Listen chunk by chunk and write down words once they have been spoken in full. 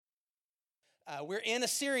We're in a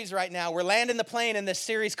series right now. We're landing the plane in this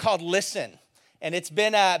series called Listen. And it's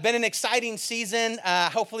been an exciting season.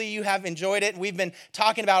 Hopefully you have enjoyed it. We've been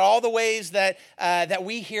talking about all the ways that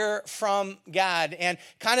we hear from God. And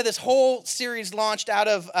kind of this whole series launched out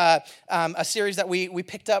of a series that we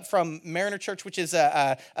picked up from Mariner Church, which is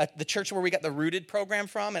the church where we got the Rooted program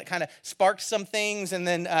from. And it kind of sparked some things. And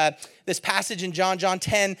then this passage in John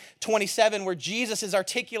 10:27, where Jesus is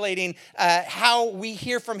articulating how we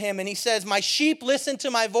hear from him. And he says, "My sheep listen to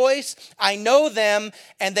my voice. I know them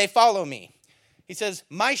and they follow me." He says,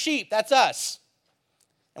 my sheep, that's us.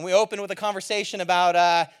 And we open with a conversation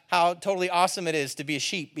about how totally awesome it is to be a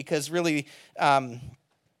sheep, because really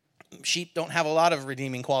sheep don't have a lot of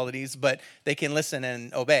redeeming qualities, but they can listen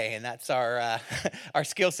and obey. And that's our our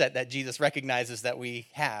skill set that Jesus recognizes that we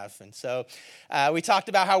have. And so we talked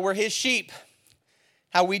about how we're his sheep,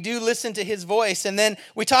 how we do listen to his voice. And then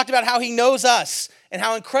we talked about how he knows us and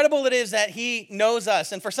how incredible it is that he knows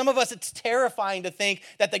us. And for some of us, it's terrifying to think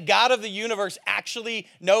that the God of the universe actually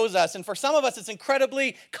knows us. And for some of us, it's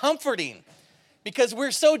incredibly comforting because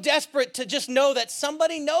we're so desperate to just know that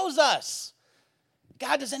somebody knows us.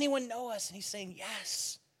 God, does anyone know us? And he's saying,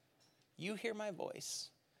 yes, you hear my voice.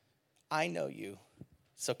 I know you.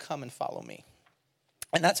 So come and follow me.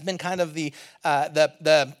 And that's been kind of the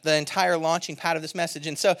entire launching pad of this message.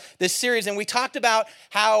 And so this series, and we talked about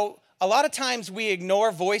how a lot of times we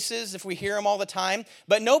ignore voices if we hear them all the time,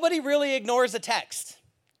 but nobody really ignores a text.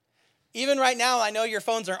 Even right now, I know your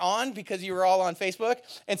phones are on because you were all on Facebook.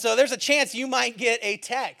 And so there's a chance you might get a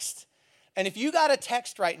text. And if you got a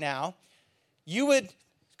text right now, you would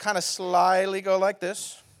kind of slyly go like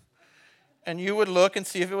this. And you would look and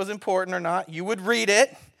see if it was important or not. You would read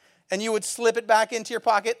it. And you would slip it back into your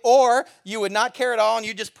pocket, or you would not care at all and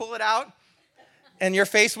you just pull it out and your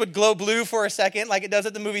face would glow blue for a second like it does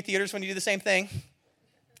at the movie theaters when you do the same thing.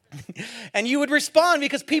 And you would respond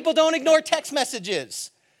because people don't ignore text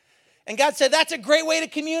messages. And God said, that's a great way to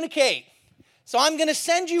communicate. So I'm going to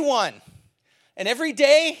send you one. And every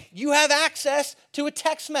day you have access to a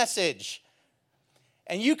text message.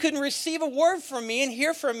 And you can receive a word from me and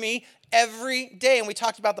hear from me every day. And we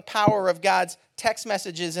talked about the power of God's text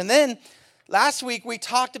messages. And then last week we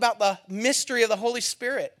talked about the mystery of the Holy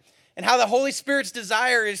Spirit and how the Holy Spirit's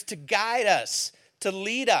desire is to guide us, to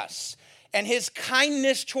lead us, and his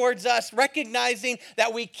kindness towards us, recognizing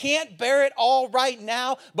that we can't bear it all right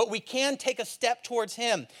now, but we can take a step towards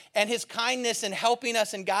him, and his kindness in helping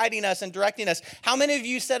us and guiding us and directing us. How many of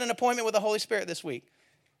you set an appointment with the Holy Spirit this week?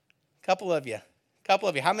 A couple of you.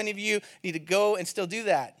 How many of you need to go and still do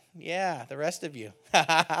that? Yeah, the rest of you.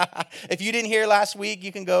 If you didn't hear last week,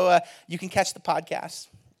 you can go, you can catch the podcast.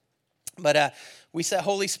 But we set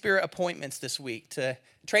Holy Spirit appointments this week to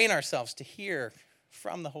train ourselves to hear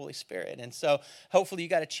from the Holy Spirit. And so hopefully you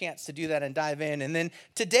got a chance to do that and dive in. And then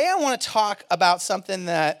today I want to talk about something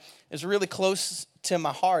that is really close to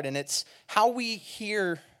my heart, and it's how we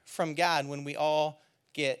hear from God when we all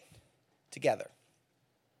get together.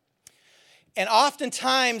 And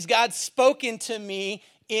oftentimes God's spoken to me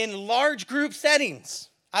in large group settings.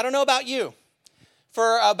 I don't know about you.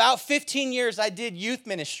 For about 15 years, I did youth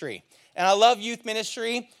ministry. And I love youth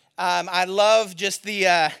ministry. I love just the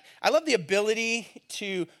ability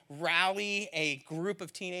to rally a group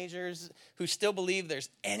of teenagers who still believe there's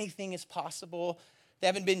anything is possible. They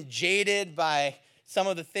haven't been jaded by some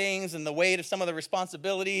of the things and the weight of some of the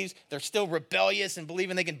responsibilities. They're still rebellious and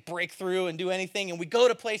believing they can break through and do anything. And we go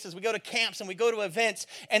to places, we go to camps, and we go to events,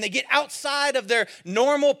 and they get outside of their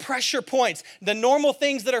normal pressure points, the normal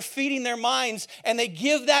things that are feeding their minds, and they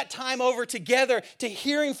give that time over together to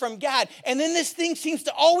hearing from God. And then this thing seems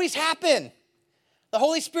to always happen. The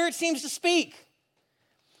Holy Spirit seems to speak.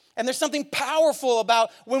 And there's something powerful about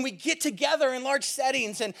when we get together in large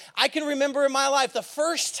settings. And I can remember in my life, the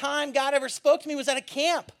first time God ever spoke to me was at a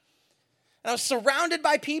camp. And I was surrounded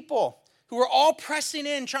by people who were all pressing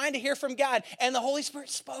in, trying to hear from God. And the Holy Spirit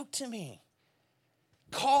spoke to me,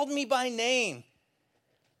 called me by name,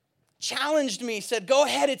 challenged me, said, go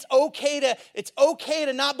ahead, it's okay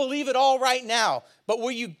to not believe it all right now. But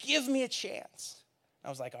will you give me a chance? I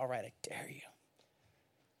was like, all right, I dare you.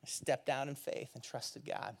 I stepped down in faith and trusted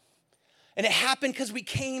God. And it happened because we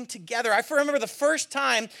came together. I remember the first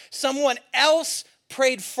time someone else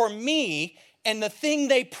prayed for me, and the thing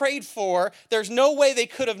they prayed for, there's no way they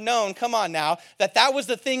could have known, come on now, that was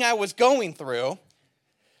the thing I was going through.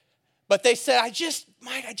 But they said,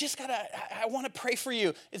 Mike, I want to pray for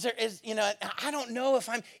you. I don't know if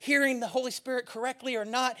I'm hearing the Holy Spirit correctly or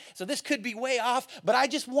not, so this could be way off, but I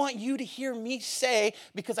just want you to hear me say,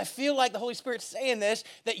 because I feel like the Holy Spirit's saying this,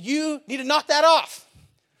 that you need to knock that off.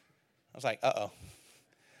 I was like, uh-oh.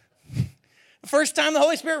 The first time the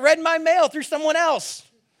Holy Spirit read my mail through someone else.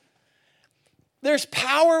 There's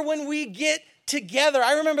power when we get together.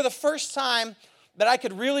 I remember the first time that I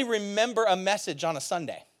could really remember a message on a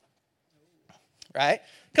Sunday. Right?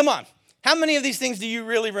 Come on. How many of these things do you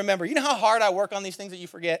really remember? You know how hard I work on these things that you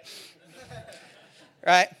forget?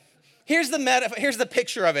 Right? Here's the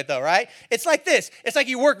picture of it though, right? It's like this. It's like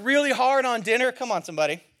you work really hard on dinner. Come on,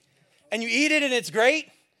 somebody. And you eat it and it's great.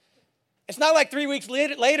 It's not like 3 weeks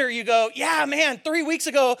later you go, yeah, man, 3 weeks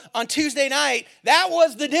ago on Tuesday night, that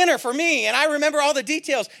was the dinner for me. And I remember all the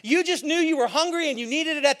details. You just knew you were hungry and you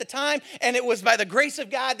needed it at the time. And it was by the grace of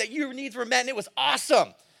God that your needs were met. And it was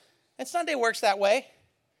awesome. And Sunday works that way.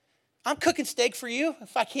 I'm cooking steak for you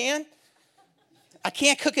if I can. I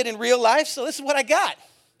can't cook it in real life, so this is what I got.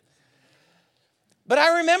 But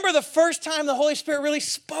I remember the first time the Holy Spirit really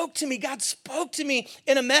spoke to me. God spoke to me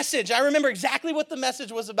in a message. I remember exactly what the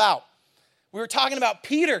message was about. We were talking about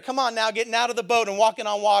Peter, come on now, getting out of the boat and walking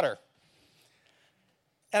on water.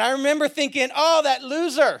 And I remember thinking, oh, that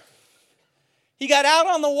loser. He got out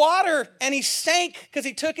on the water and he sank because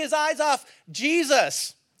he took his eyes off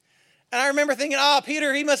Jesus. And I remember thinking, oh,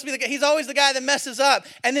 Peter, he must be the guy. He's always the guy that messes up.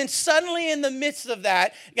 And then suddenly in the midst of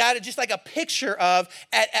that, God, just like a picture of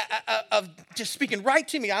just speaking right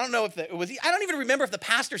to me. I don't know if it was, I don't even remember if the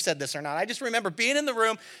pastor said this or not. I just remember being in the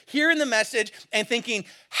room, hearing the message, and thinking,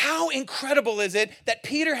 how incredible is it that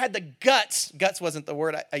Peter had the guts wasn't the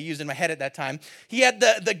word I used in my head at that time. He had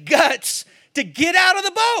the guts to get out of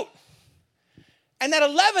the boat. And that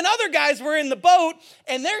 11 other guys were in the boat,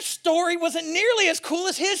 and their story wasn't nearly as cool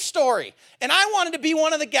as his story. And I wanted to be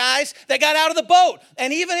one of the guys that got out of the boat.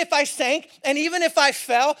 And even if I sank, and even if I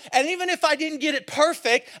fell, and even if I didn't get it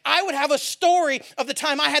perfect, I would have a story of the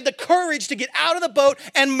time I had the courage to get out of the boat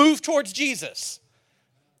and move towards Jesus.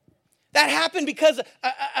 That happened because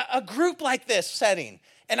a group like this setting,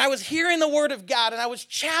 and I was hearing the word of God, and I was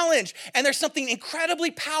challenged. And there's something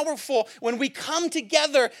incredibly powerful when we come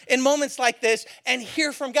together in moments like this and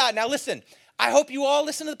hear from God. Now listen, I hope you all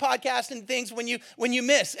listen to the podcast and things when you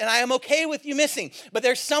miss, and I am okay with you missing. But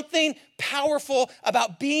there's something powerful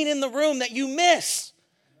about being in the room that you miss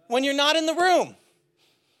when you're not in the room.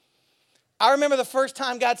 I remember the first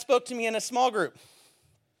time God spoke to me in a small group.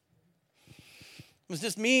 It was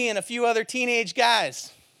just me and a few other teenage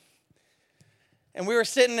guys. And we were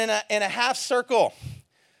sitting in a half circle,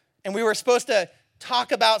 and we were supposed to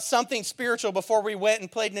talk about something spiritual before we went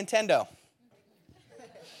and played Nintendo.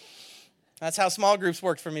 That's how small groups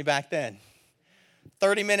worked for me back then.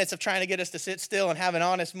 30 minutes of trying to get us to sit still and have an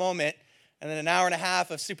honest moment, and then an hour and a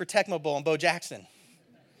half of Super Tecmo Bowl and Bo Jackson.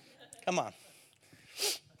 Come on.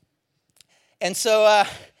 And so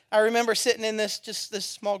I remember sitting in this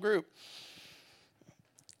small group.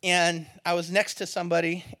 And I was next to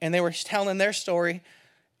somebody, and they were telling their story,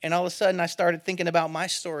 and all of a sudden I started thinking about my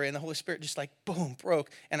story, and the Holy Spirit just like, boom, broke,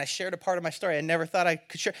 and I shared a part of my story I never thought I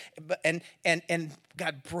could share, and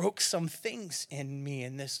God broke some things in me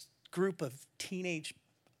in this group of teenage,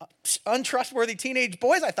 untrustworthy teenage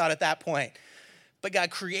boys, I thought at that point. But God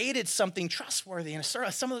created something trustworthy, and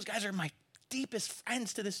some of those guys are my deepest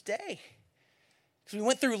friends to this day, because we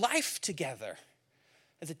went through life together.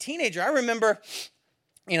 As a teenager, I remember...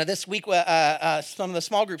 this week, some of the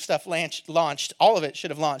small group stuff launched. All of it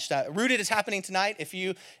should have launched. Rooted is happening tonight. If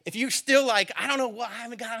you still like, I don't know what, I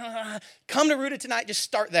haven't got, come to Rooted tonight, just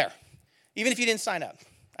start there. Even if you didn't sign up.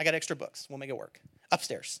 I got extra books. We'll make it work.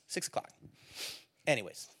 Upstairs, 6 o'clock.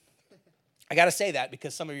 Anyways, I got to say that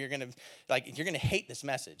because some of you are going to hate this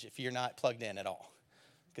message if you're not plugged in at all.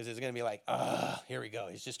 Because it's going to be like, here we go.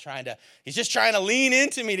 He's just trying to lean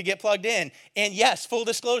into me to get plugged in. And yes, full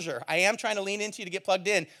disclosure, I am trying to lean into you to get plugged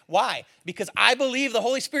in. Why? Because I believe the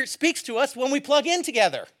Holy Spirit speaks to us when we plug in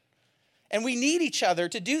together. And we need each other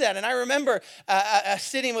to do that. And I remember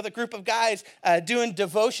sitting with a group of guys doing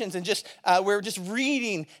devotions and we were just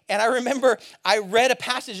reading. And I remember I read a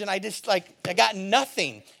passage and I got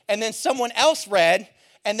nothing. And then someone else read.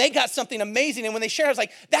 And they got something amazing. And when they shared, I was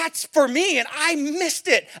like, that's for me. And I missed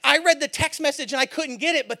it. I read the text message and I couldn't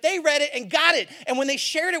get it, but they read it and got it. And when they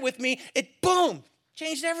shared it with me, it, boom,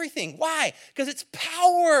 changed everything. Why? Because it's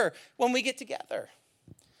power when we get together.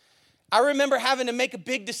 I remember having to make a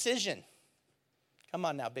big decision. Come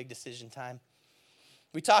on now, big decision time.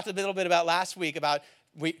 We talked a little bit about last week about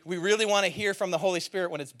we really want to hear from the Holy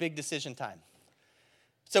Spirit when it's big decision time.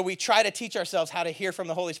 So we try to teach ourselves how to hear from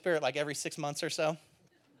the Holy Spirit like every 6 months or so.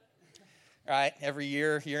 Right? Every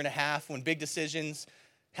year and a half when big decisions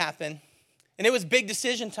happen. And it was big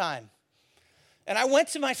decision time. And I went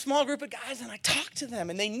to my small group of guys and I talked to them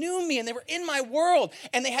and they knew me and they were in my world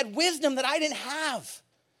and they had wisdom that I didn't have.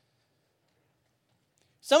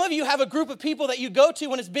 Some of you have a group of people that you go to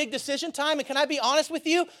when it's big decision time, and can I be honest with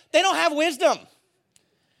you? They don't have wisdom.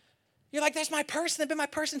 You're like, that's my person. They've been my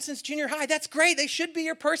person since junior high. That's great. They should be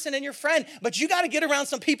your person and your friend. But you got to get around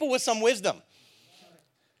some people with some wisdom.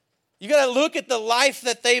 You got to look at the life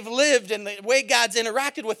that they've lived and the way God's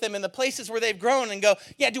interacted with them and the places where they've grown and go,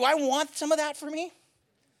 yeah, do I want some of that for me?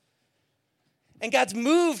 And God's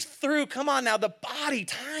moved through, come on now, the body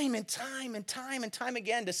time and time and time and time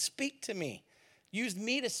again to speak to me. Used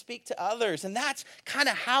me to speak to others. And that's kind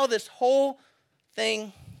of how this whole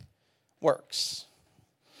thing works.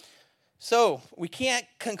 So we can't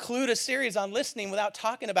conclude a series on listening without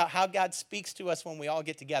talking about how God speaks to us when we all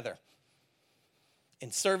get together.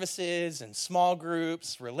 In services, in small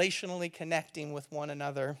groups, relationally connecting with one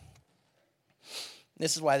another.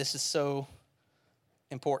 This is why this is so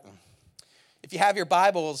important. If you have your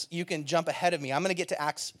Bibles, you can jump ahead of me. I'm going to get to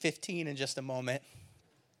Acts 15 in just a moment.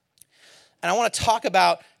 And I want to talk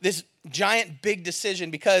about this giant big decision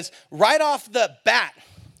because right off the bat,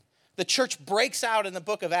 the church breaks out in the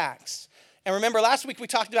book of Acts. And remember, last week we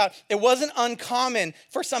talked about it wasn't uncommon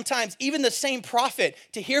for sometimes even the same prophet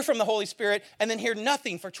to hear from the Holy Spirit and then hear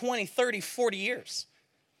nothing for 20, 30, 40 years.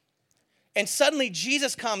 And suddenly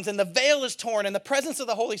Jesus comes and the veil is torn and the presence of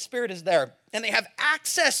the Holy Spirit is there. And they have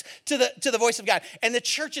access to the voice of God. And the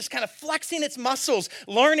church is kind of flexing its muscles,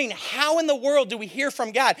 learning how in the world do we hear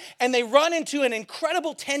from God. And they run into an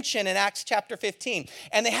incredible tension in Acts chapter 15.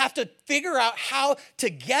 And they have to figure out how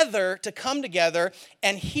together to come together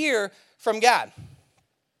and hear from God.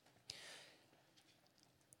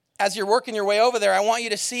 As you're working your way over there, I want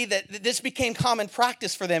you to see that this became common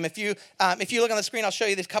practice for them. If you look on the screen, I'll show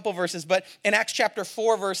you these couple verses. But in Acts chapter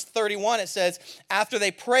 4, verse 31, it says, after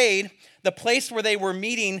they prayed, the place where they were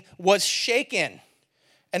meeting was shaken.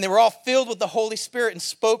 And they were all filled with the Holy Spirit and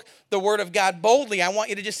spoke the word of God boldly. I want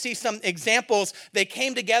you to just see some examples. They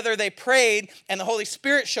came together, they prayed, and the Holy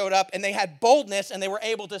Spirit showed up, and they had boldness, and they were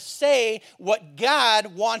able to say what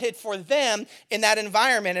God wanted for them in that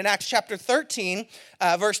environment. In Acts chapter 13,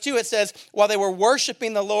 verse 2, it says, while they were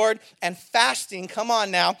worshiping the Lord and fasting, come on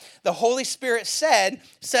now, the Holy Spirit said,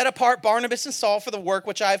 set apart Barnabas and Saul for the work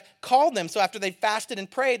which I've called them. So after they fasted and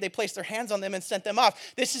prayed, they placed their hands on them and sent them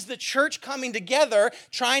off. This is the church coming together,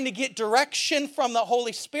 trying to get direction from the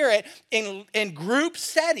Holy Spirit in group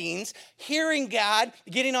settings, hearing God,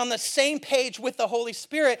 getting on the same page with the Holy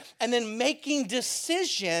Spirit, and then making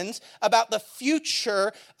decisions about the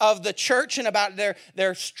future of the church and about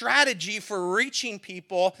their strategy for reaching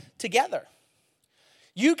people together.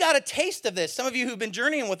 You got a taste of this. Some of you who've been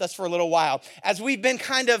journeying with us for a little while, as we've been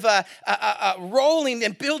kind of rolling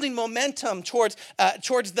and building momentum towards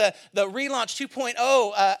the relaunch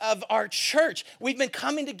 2.0 of our church. We've been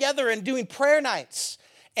coming together and doing prayer nights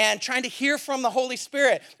and trying to hear from the Holy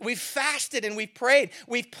Spirit. We've fasted and we've prayed.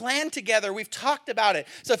 We've planned together. We've talked about it.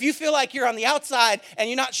 So if you feel like you're on the outside and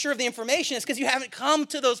you're not sure of the information, it's because you haven't come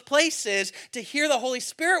to those places to hear the Holy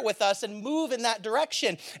Spirit with us and move in that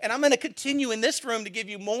direction. And I'm going to continue in this room to give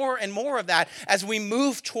you more and more of that as we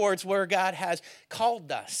move towards where God has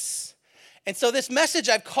called us. And so this message,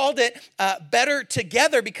 I've called it Better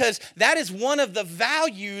Together, because that is one of the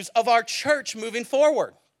values of our church moving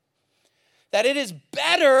forward. That it is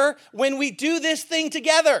better when we do this thing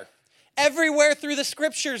together. Everywhere through the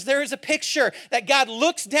scriptures, there is a picture that God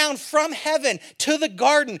looks down from heaven to the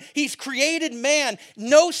garden. He's created man.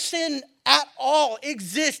 No sin at all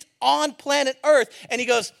exists on planet Earth. And he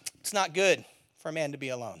goes, it's not good for a man to be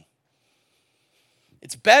alone.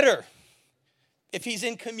 It's better if he's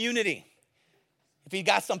in community, if he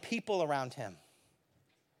got some people around him.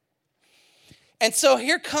 And so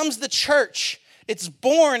here comes the church. It's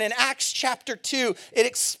born in Acts chapter 2. It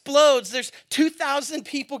explodes. There's 2,000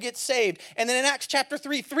 people get saved. And then in Acts chapter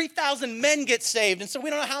 3, 3,000 men get saved. And so we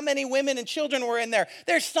don't know how many women and children were in there.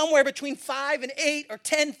 There's somewhere between 5 and 8 or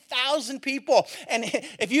 10,000 people. And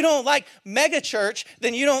if you don't like mega church,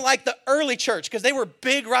 then you don't like the early church, because they were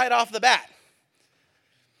big right off the bat.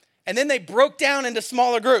 And then they broke down into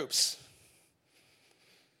smaller groups.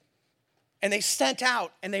 And they sent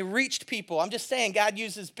out and they reached people. I'm just saying, God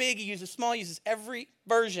uses big, he uses small, he uses every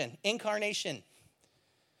version, incarnation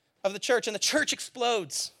of the church. And the church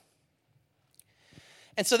explodes.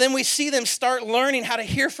 And so then we see them start learning how to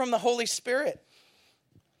hear from the Holy Spirit.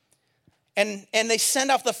 And they send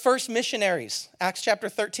off the first missionaries, Acts chapter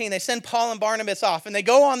 13. They send Paul and Barnabas off. And they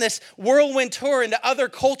go on this whirlwind tour into other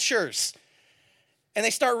cultures. And they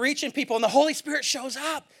start reaching people, and the Holy Spirit shows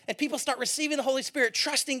up, and people start receiving the Holy Spirit,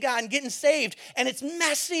 trusting God and getting saved, and it's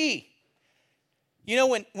messy. You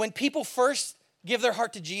know, when people first give their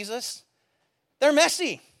heart to Jesus, they're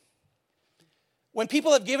messy. When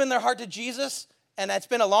people have given their heart to Jesus and that's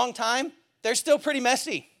been a long time, they're still pretty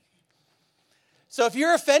messy. So if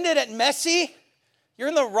you're offended at messy, you're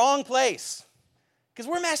in the wrong place because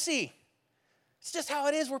we're messy. It's just how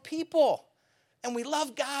it is. We're people, and we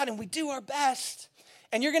love God, and we do our best.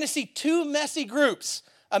 And you're going to see two messy groups,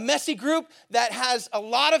 a messy group that has a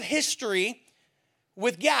lot of history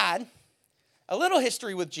with God, a little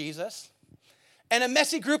history with Jesus, and a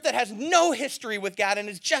messy group that has no history with God and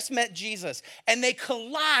has just met Jesus. And they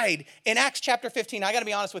collide in Acts chapter 15. I got to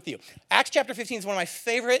be honest with you. Acts chapter 15 is one of my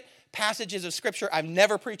favorite passages of Scripture. I've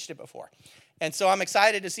never preached it before. And so I'm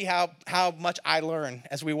excited to see how much I learn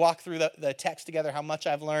as we walk through the text together, how much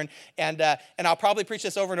I've learned. And I'll probably preach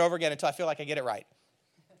this over and over again until I feel like I get it right.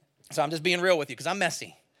 So I'm just being real with you because I'm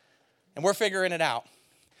messy. And we're figuring it out.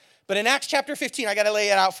 But in Acts chapter 15, I got to lay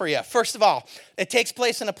it out for you. First of all, it takes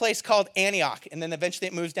place in a place called Antioch, and then eventually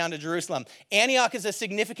it moves down to Jerusalem. Antioch is a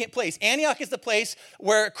significant place. Antioch is the place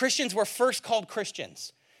where Christians were first called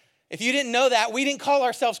Christians. If you didn't know that, we didn't call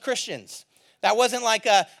ourselves Christians. That wasn't like,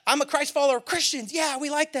 I'm a Christ follower of Christians. Yeah, we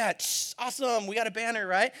like that. Awesome, we got a banner,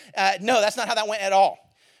 right? No, that's not how that went at all.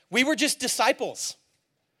 We were just disciples,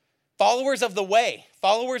 followers of the way,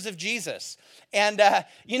 followers of Jesus. And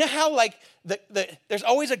you know how like there's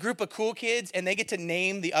always a group of cool kids and they get to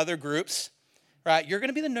name the other groups, right? You're going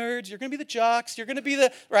to be the nerds. You're going to be the jocks. You're going to be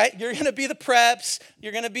the, right? You're going to be the preps.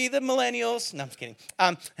 You're going to be the millennials. No, I'm just kidding.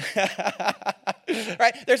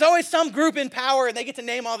 Right? There's always some group in power and they get to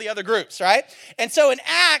name all the other groups, right? And so in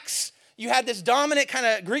Acts, you had this dominant kind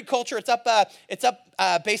of Greek culture. It's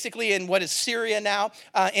up basically in what is Syria now,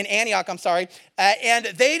 in Antioch, I'm sorry. And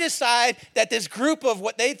they decide that this group of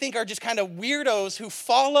what they think are just kind of weirdos who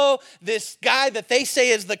follow this guy that they say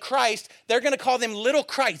is the Christ, they're going to call them little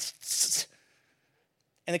Christs.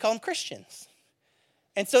 And they call them Christians.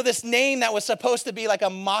 And so this name that was supposed to be like a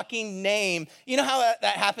mocking name, you know how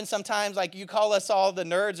that happens sometimes? Like you call us all the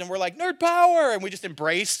nerds and we're like, nerd power. And we just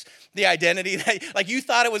embrace the identity that, like you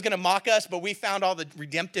thought it was going to mock us, but we found all the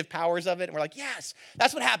redemptive powers of it. And we're like, yes,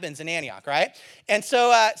 that's what happens in Antioch, right? And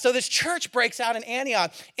so this church breaks out in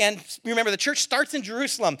Antioch. And remember, the church starts in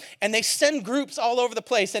Jerusalem and they send groups all over the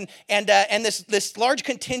place. And this large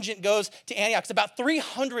contingent goes to Antioch. It's about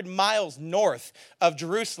 300 miles north of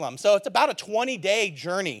Jerusalem. So it's about a 20-day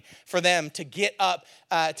journey for them to get up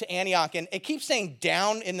to Antioch. And it keeps saying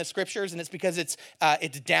down in the scriptures, and it's because it's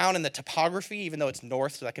down in the topography, even though it's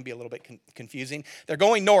north, so that can be a little bit confusing. They're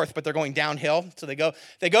going north, but they're going downhill. So they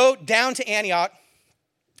go down to Antioch,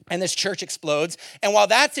 and this church explodes. And while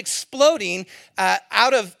that's exploding,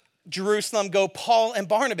 out of Jerusalem go Paul and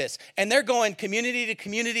Barnabas, and they're going community to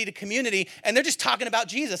community to community, and they're just talking about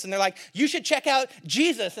Jesus. And they're like, you should check out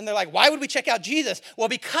Jesus. And they're like, why would we check out Jesus? Well,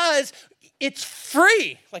 because it's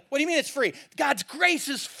free. Like, what do you mean it's free? God's grace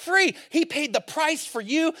is free. He paid the price for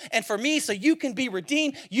you and for me so you can be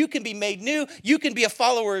redeemed. You can be made new. You can be a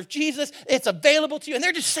follower of Jesus. It's available to you. And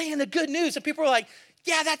they're just saying the good news. And people are like,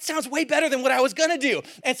 yeah, that sounds way better than what I was going to do.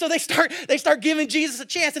 And so they start giving Jesus a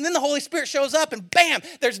chance. And then the Holy Spirit shows up and bam,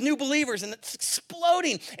 there's new believers and it's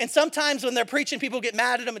exploding. And sometimes when they're preaching, people get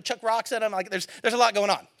mad at them and chuck rocks at them. Like there's a lot going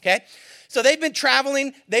on, okay? So they've been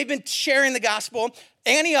traveling. They've been sharing the gospel.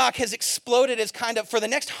 Antioch has exploded as kind of, for the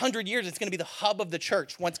next 100 years, it's going to be the hub of the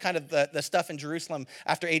church. Once kind of the stuff in Jerusalem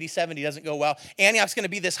after AD 70 doesn't go well, Antioch's going to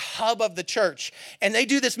be this hub of the church. And they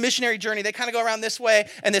do this missionary journey. They kind of go around this way,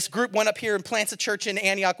 and this group went up here and plants a church in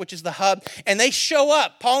Antioch, which is the hub. And they show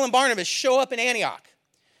up, Paul and Barnabas show up in Antioch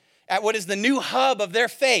at what is the new hub of their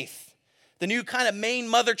faith, the new kind of main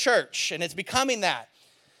mother church, and it's becoming that.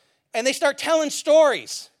 And they start telling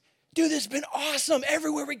stories. Dude, this has been awesome.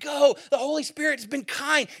 Everywhere we go, the Holy Spirit has been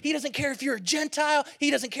kind. He doesn't care if you're a Gentile.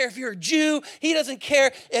 He doesn't care if you're a Jew. He doesn't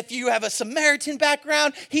care if you have a Samaritan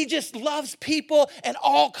background. He just loves people, and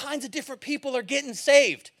all kinds of different people are getting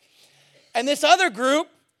saved. And this other group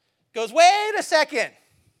goes, wait a second.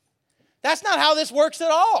 That's not how this works at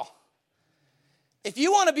all. If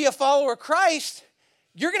you want to be a follower of Christ,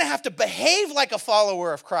 you're going to have to behave like a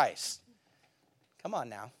follower of Christ. Come on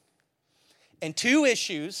now. And two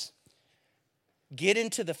issues get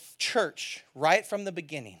into the church right from the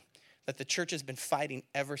beginning that the church has been fighting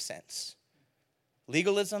ever since.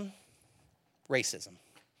 Legalism, racism.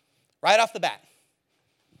 Right off the bat.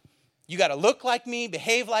 You got to look like me,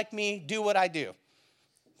 behave like me, do what I do.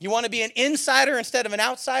 You want to be an insider instead of an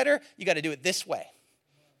outsider, you got to do it this way.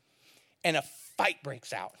 And a fight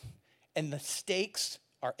breaks out. And the stakes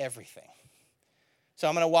are everything. So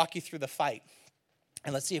I'm going to walk you through the fight.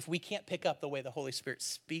 And let's see if we can't pick up the way the Holy Spirit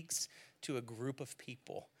speaks to a group of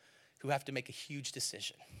people who have to make a huge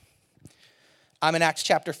decision. I'm in Acts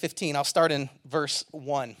chapter 15. I'll start in verse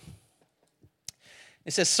 1.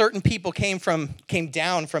 It says certain people came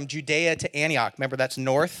down from Judea to Antioch. Remember, that's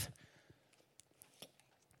north.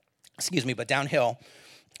 But downhill.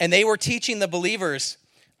 And they were teaching the believers,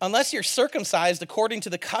 unless you're circumcised according to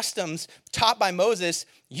the customs taught by Moses,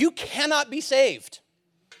 you cannot be saved.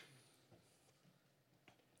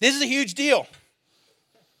 This is a huge deal.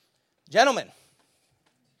 Gentlemen,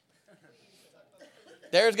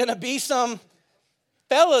 there's going to be some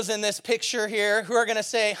fellas in this picture here who are going to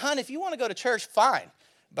say, hon, if you want to go to church, fine.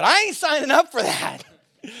 But I ain't signing up for that.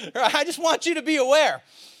 I just want you to be aware.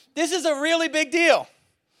 This is a really big deal.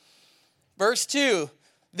 Verse 2,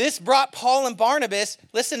 this brought Paul and Barnabas,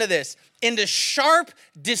 listen to this, into sharp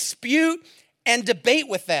dispute and debate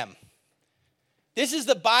with them. This is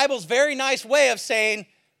the Bible's very nice way of saying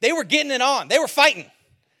they were getting it on. They were fighting.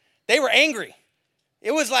 They were angry.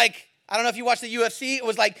 It was like, I don't know if you watched the UFC, it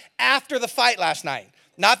was like after the fight last night.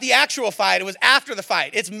 Not the actual fight, it was after the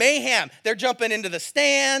fight. It's mayhem. They're jumping into the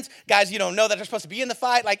stands. Guys you don't know that are supposed to be in the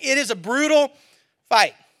fight. Like, it is a brutal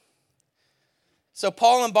fight. So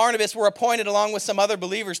Paul and Barnabas were appointed along with some other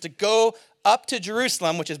believers to go up to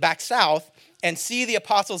Jerusalem, which is back south, and see the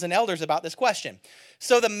apostles and elders about this question.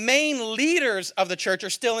 So the main leaders of the church are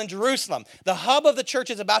still in Jerusalem. The hub of the church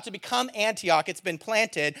is about to become Antioch. It's been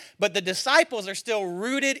planted, but the disciples are still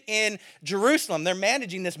rooted in Jerusalem. They're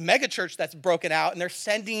managing this mega church that's broken out, and they're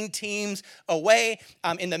sending teams away.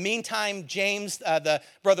 In the meantime, James, the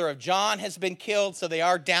brother of John, has been killed, so they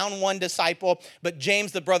are down one disciple. But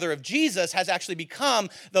James, the brother of Jesus, has actually become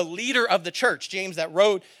the leader of the church. James, that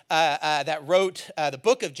wrote the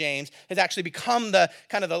book of James, has actually become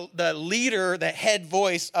the leader, the head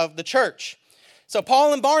voice of the church. So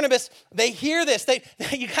Paul and Barnabas, they hear this.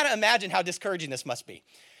 You kind of imagine how discouraging this must be.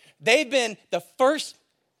 They've been the first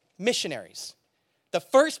missionaries, the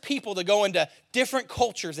first people to go into different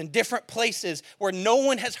cultures and different places where no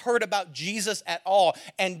one has heard about Jesus at all,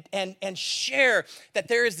 and share that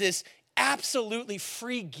there is this absolutely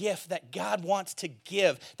free gift that God wants to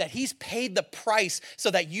give, that he's paid the price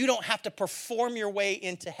so that you don't have to perform your way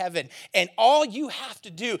into heaven. And all you have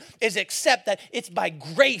to do is accept that it's by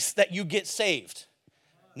grace that you get saved,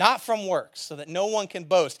 not from works, so that no one can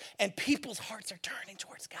boast. And people's hearts are turning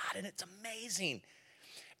towards God, and it's amazing.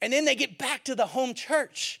 And then they get back to the home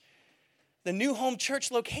church, the new home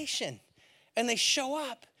church location, and they show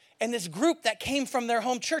up, and this group that came from their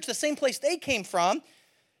home church, the same place they came from,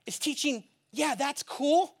 is teaching, yeah, that's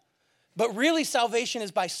cool, but really salvation is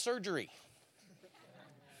by surgery.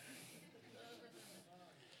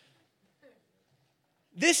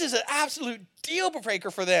 This is an absolute deal breaker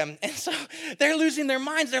for them. And so they're losing their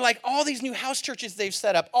minds. They're like, all these new house churches they've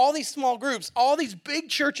set up, all these small groups, all these big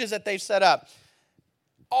churches that they've set up,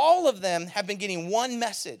 all of them have been getting one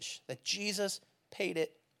message, that Jesus paid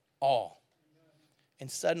it all. And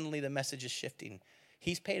suddenly the message is shifting.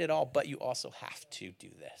 He's paid it all, but you also have to do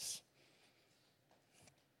this.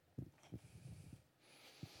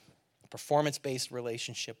 A performance-based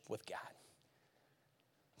relationship with God.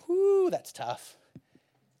 Whoo, that's tough.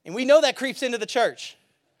 And we know that creeps into the church.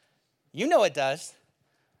 You know it does.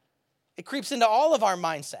 It creeps into all of our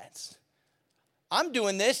mindsets. I'm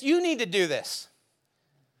doing this, you need to do this.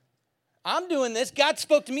 I'm doing this. God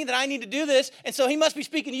spoke to me that I need to do this, and so he must be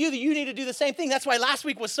speaking to you that you need to do the same thing. That's why last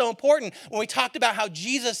week was so important when we talked about how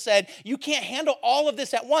Jesus said, you can't handle all of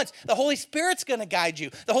this at once. The Holy Spirit's going to guide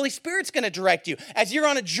you. The Holy Spirit's going to direct you. As you're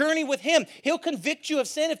on a journey with him, he'll convict you of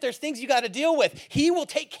sin if there's things you got to deal with. He will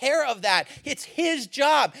take care of that. It's his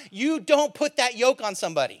job. You don't put that yoke on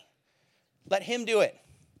somebody. Let him do it.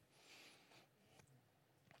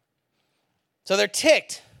 So they're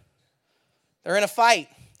ticked. They're in a fight.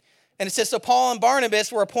 And it says, so Paul and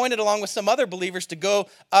Barnabas were appointed along with some other believers to go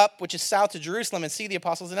up, which is south to Jerusalem, and see the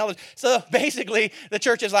apostles and elders. So basically, the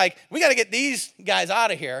church is like, we got to get these guys out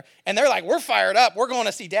of here. And they're like, we're fired up. We're going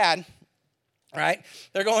to see Dad, right?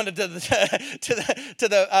 They're going to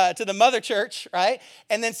the mother church, right?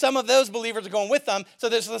 And then some of those believers are going with them. So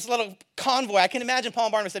there's this little convoy. I can imagine Paul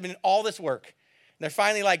and Barnabas have been doing all this work. And they're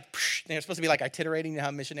finally like, they're supposed to be like itinerating, how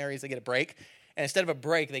missionaries, they get a break. And instead of a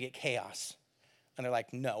break, they get chaos. And they're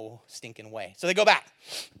like, no stinking way. So they go back.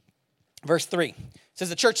 Verse 3 says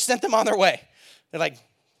the church sent them on their way. They're like,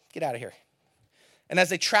 get out of here. And as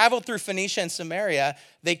they traveled through Phoenicia and Samaria,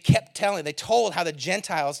 they told how the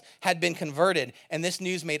Gentiles had been converted. And this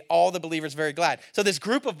news made all the believers very glad. So this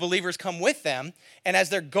group of believers come with them. And as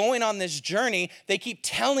they're going on this journey, they keep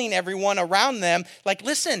telling everyone around them, like,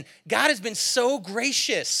 listen, God has been so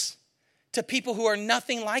gracious to people who are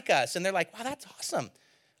nothing like us. And they're like, wow, that's awesome.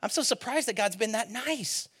 I'm so surprised that God's been that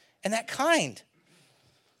nice and that kind.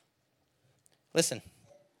 Listen,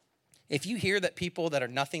 if you hear that people that are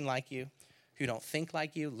nothing like you, who don't think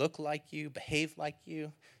like you, look like you, behave like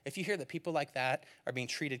you, if you hear that people like that are being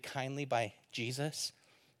treated kindly by Jesus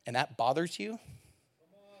and that bothers you,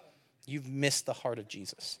 you've missed the heart of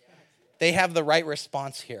Jesus. They have the right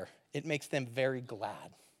response here. It makes them very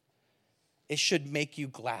glad. It should make you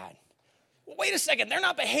glad. Well, wait a second, they're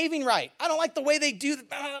not behaving right. I don't like the way they do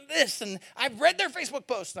this, and I've read their Facebook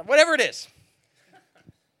posts, whatever it is.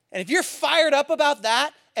 And if you're fired up about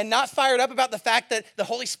that and not fired up about the fact that the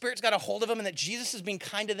Holy Spirit's got a hold of them and that Jesus is being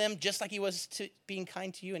kind to them just like he was being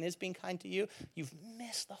kind to you and is being kind to you, you've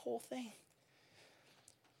missed the whole thing.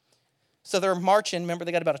 So they're marching. Remember,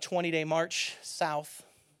 they got about a 20-day march south,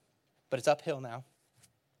 but it's uphill now.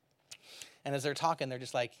 And as they're talking, they're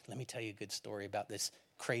just like, let me tell you a good story about this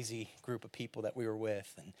crazy group of people that we were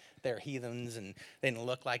with, and they're heathens, and they didn't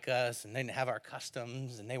look like us, and they didn't have our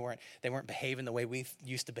customs, and they weren't behaving the way we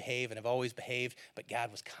used to behave and have always behaved, but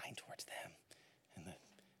God was kind towards them. And the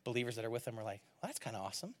believers that are with them are like, well, that's kind of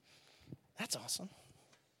awesome. That's awesome.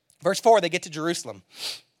 Verse 4, they get to Jerusalem.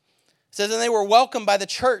 It says, and they were welcomed by the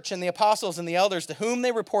church and the apostles and the elders, to whom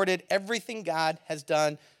they reported everything God has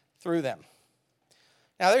done through them.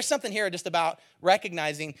 Now, there's something here just about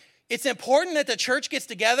recognizing it's important that the church gets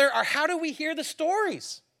together, or how do we hear the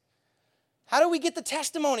stories? How do we get the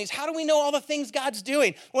testimonies? How do we know all the things God's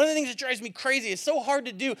doing? One of the things that drives me crazy, it's so hard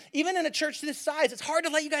to do, even in a church this size, it's hard to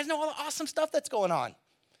let you guys know all the awesome stuff that's going on.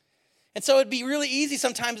 And so it'd be really easy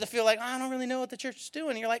sometimes to feel like, oh, I don't really know what the church is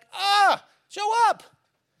doing. And you're like, show up.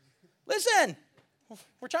 Listen,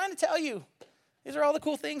 we're trying to tell you. These are all the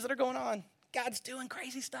cool things that are going on. God's doing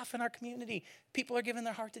crazy stuff in our community. People are giving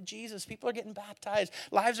their heart to Jesus. People are getting baptized.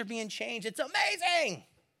 Lives are being changed. It's amazing.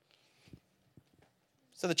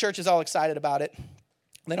 So the church is all excited about it.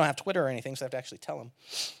 They don't have Twitter or anything, so I have to actually tell them.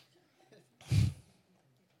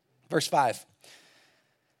 Verse 5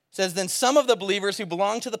 says, then some of the believers who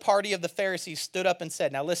belonged to the party of the Pharisees stood up and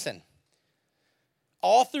said, now listen,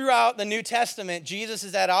 all throughout the New Testament, Jesus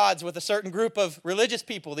is at odds with a certain group of religious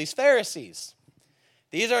people, these Pharisees.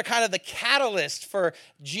 These are kind of the catalyst for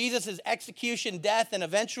Jesus' execution, death, and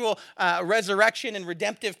eventual resurrection and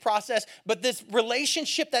redemptive process. But this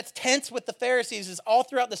relationship that's tense with the Pharisees is all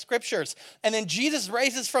throughout the scriptures. And then Jesus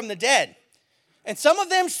raises from the dead. And some of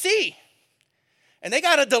them see. And they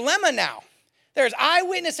got a dilemma now. There's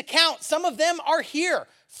eyewitness accounts. Some of them are here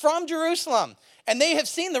from Jerusalem. And they have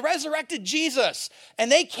seen the resurrected Jesus.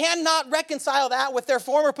 And they cannot reconcile that with their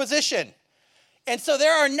former position. And so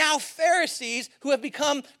there are now Pharisees who have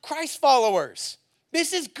become Christ followers.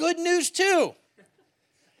 This is good news too.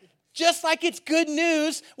 Just like it's good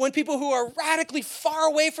news when people who are radically far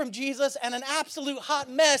away from Jesus and an absolute hot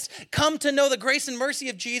mess come to know the grace and mercy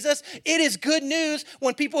of Jesus, it is good news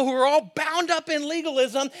when people who are all bound up in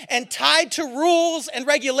legalism and tied to rules and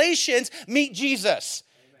regulations meet Jesus.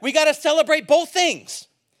 Amen. We got to celebrate both things.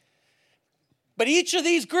 But each of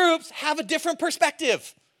these groups have a different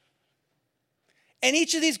perspective. And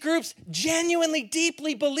each of these groups genuinely,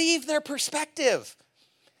 deeply believe their perspective.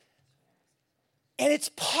 And it's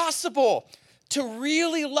possible to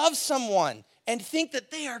really love someone and think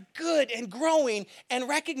that they are good and growing and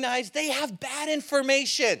recognize they have bad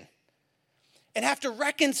information and have to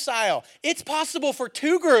reconcile. It's possible for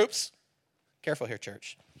two groups, careful here,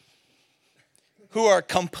 church, who are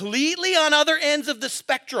completely on other ends of the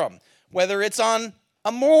spectrum, whether it's on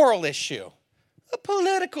a moral issue, a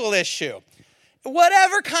political issue,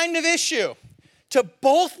 whatever kind of issue, to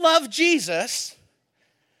both love Jesus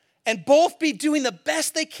and both be doing the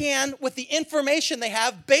best they can with the information they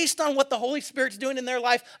have based on what the Holy Spirit's doing in their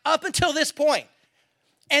life up until this point.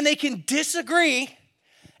 And they can disagree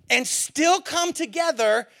and still come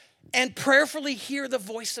together and prayerfully hear the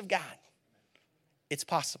voice of God. It's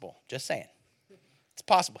possible, just saying. It's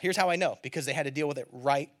possible. Here's how I know, because they had to deal with it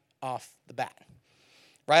right off the bat.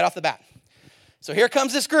 Right off the bat. So here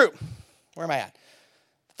comes this group. Where am I at?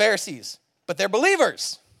 Pharisees. But they're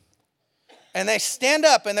believers. And they stand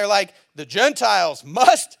up and they're like, the Gentiles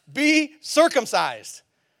must be circumcised.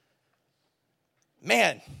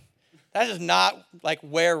 Man, that does not like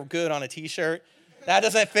wear good on a t-shirt. That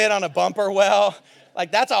doesn't fit on a bumper well.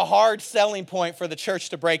 Like that's a hard selling point for the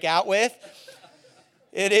church to break out with.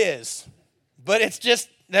 It is. But it's just,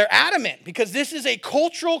 they're adamant because this is a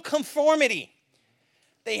cultural conformity.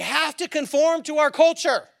 They have to conform to our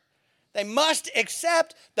culture. They must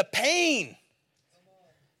accept the pain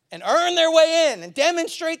and earn their way in and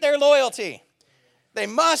demonstrate their loyalty. They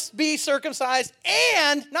must be circumcised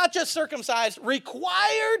and not just circumcised,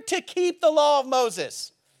 required to keep the law of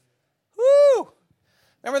Moses. Woo!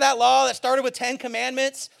 Remember that law that started with 10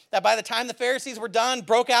 commandments that by the time the Pharisees were done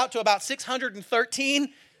broke out to about 613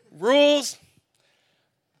 rules?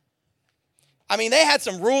 I mean, they had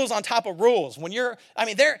some rules on top of rules.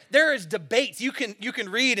 There is debates you can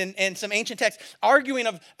read in some ancient texts arguing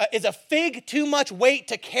of, is a fig too much weight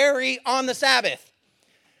to carry on the Sabbath?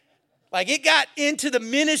 Like, it got into the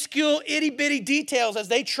minuscule itty-bitty details as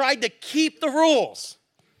they tried to keep the rules.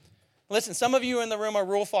 Listen, some of you in the room are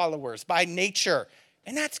rule followers by nature,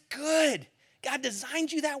 and that's good. God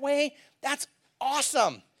designed you that way. That's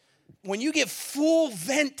awesome. When you give full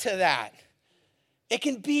vent to that, it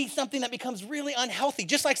can be something that becomes really unhealthy,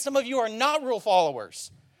 just like some of you are not rule followers.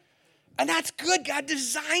 And that's good. God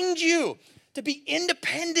designed you to be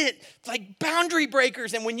independent, like boundary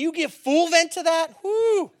breakers. And when you give full vent to that,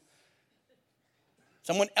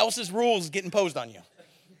 someone else's rules get imposed on you.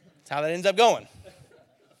 That's how that ends up going.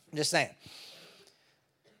 I'm just saying.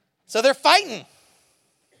 So they're fighting.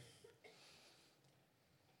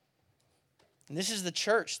 And this is the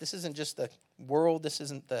church. This isn't just the world. This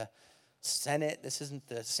isn't the Senate. This isn't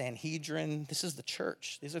the Sanhedrin. This is the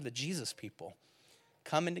church. These are the Jesus people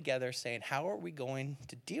coming together saying, how are we going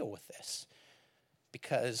to deal with this?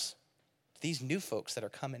 Because these new folks that are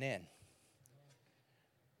coming in,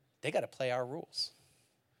 they got to play our rules.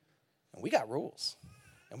 And we got rules.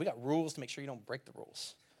 And we got rules to make sure you don't break the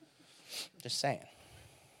rules. Just saying.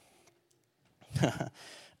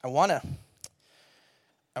 I want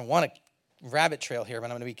to rabbit trail here, but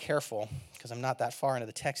I'm going to be careful because I'm not that far into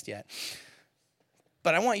the text yet.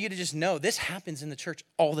 But I want you to just know this happens in the church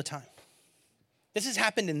all the time. This has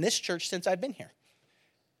happened in this church since I've been here.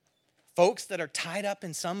 Folks that are tied up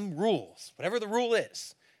in some rules, whatever the rule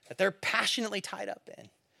is, that they're passionately tied up in.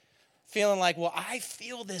 Feeling like, well, I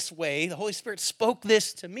feel this way. The Holy Spirit spoke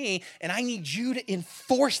this to me, and I need you to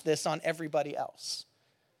enforce this on everybody else.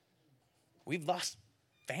 We've lost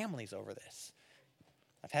families over this.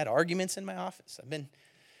 I've had arguments in my office. I've been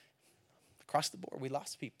across the board. We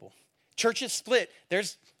lost people. Churches split.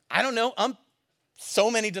 There's,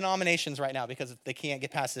 so many denominations right now because they can't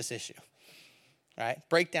get past this issue. Right?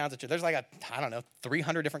 Breakdowns of church. There's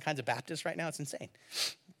 300 different kinds of Baptists right now. It's insane.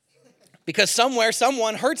 Because somewhere,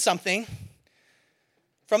 someone heard something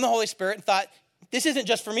from the Holy Spirit and thought, this isn't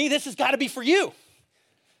just for me, this has got to be for you.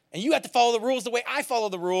 And you have to follow the rules the way I follow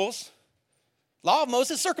the rules. Law of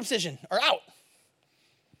Moses, circumcision, are out.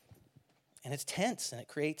 And it's tense, and it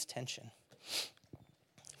creates tension.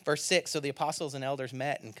 Verse 6, so the apostles and elders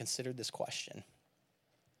met and considered this question.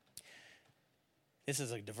 This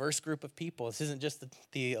is a diverse group of people. This isn't just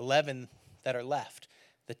the 11 that are left,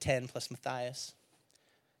 the 10 plus Matthias.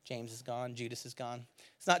 James is gone, Judas is gone.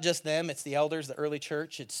 It's not just them, it's the elders, the early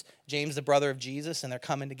church. It's James, the brother of Jesus, and they're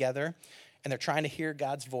coming together, and they're trying to hear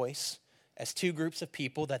God's voice as two groups of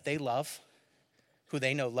people that they love, who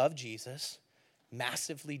they know love Jesus,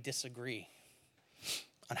 massively disagree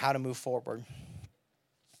on how to move forward.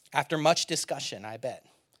 After much discussion, I bet.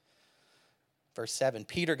 Verse 7,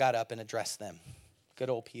 Peter got up and addressed them. Good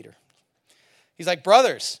old Peter. He's like,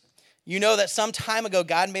 brothers, you know that some time ago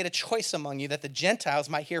God made a choice among you that the Gentiles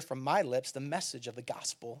might hear from my lips the message of the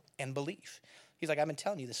gospel and believe. He's like, I've been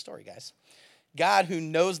telling you this story, guys. God, who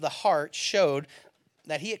knows the heart, showed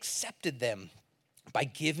that he accepted them by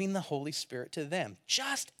giving the Holy Spirit to them,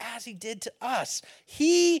 just as he did to us.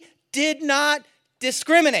 He did not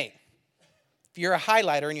discriminate. If you're a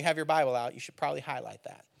highlighter and you have your Bible out, you should probably highlight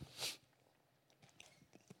that.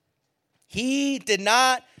 He did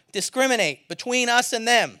not discriminate between us and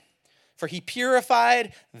them, for he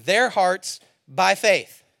purified their hearts by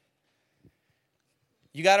faith.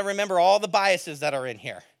 You got to remember all the biases that are in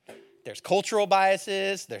here. There's cultural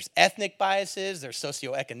biases, there's ethnic biases, there's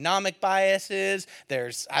socioeconomic biases,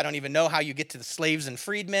 there's, I don't even know how you get to the slaves and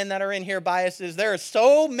freedmen that are in here biases. There are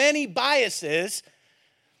so many biases,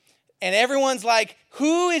 and everyone's like,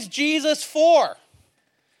 who is Jesus for?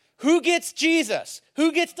 Who gets Jesus?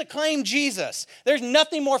 Who gets to claim Jesus? There's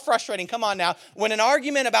nothing more frustrating, come on now, when an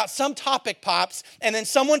argument about some topic pops and then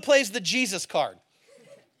someone plays the Jesus card,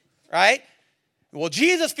 right? Well,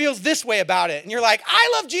 Jesus feels this way about it. And you're like,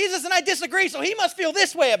 I love Jesus and I disagree, so he must feel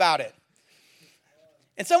this way about it.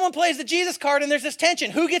 And someone plays the Jesus card and there's this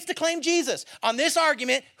tension. Who gets to claim Jesus? On this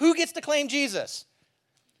argument, who gets to claim Jesus?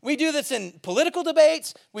 We do this in political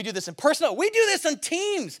debates. We do this in personal. We do this in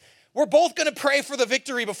teams. We're both going to pray for the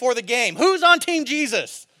victory before the game. Who's on Team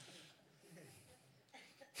Jesus?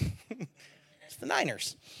 It's the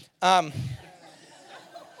Niners.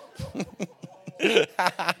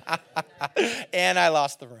 And I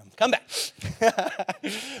lost the room. Come back.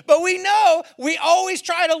 But we know we always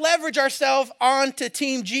try to leverage ourselves onto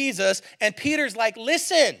Team Jesus. And Peter's like,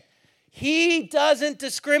 listen, he doesn't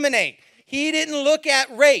discriminate. He didn't look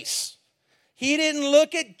at race. He didn't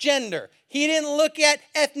look at gender. He didn't look at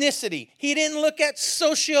ethnicity. He didn't look at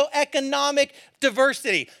socioeconomic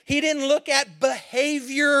diversity. He didn't look at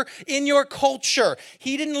behavior in your culture.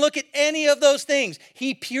 He didn't look at any of those things.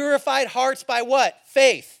 He purified hearts by what?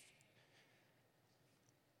 Faith.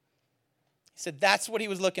 He said that's what he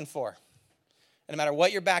was looking for. And no matter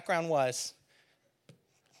what your background was,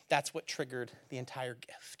 that's what triggered the entire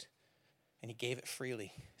gift. And he gave it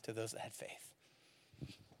freely to those that had faith.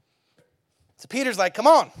 So Peter's like, come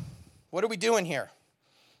on, what are we doing here?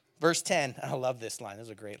 Verse 10, I love this line. This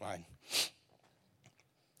is a great line.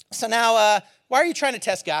 So now, why are you trying to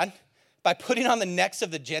test God? By putting on the necks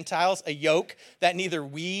of the Gentiles a yoke that neither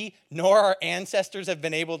we nor our ancestors have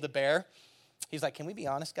been able to bear. He's like, can we be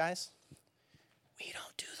honest, guys? We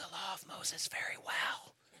don't do the law of Moses very well.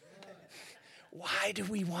 Why do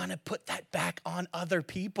we want to put that back on other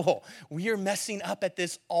people? We are messing up at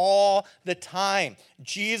this all the time.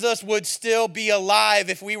 Jesus would still be alive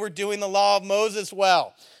if we were doing the law of Moses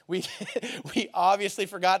well. We obviously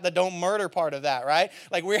forgot the don't murder part of that, right?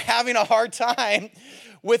 Like we're having a hard time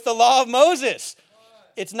with the law of Moses.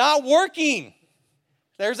 It's not working.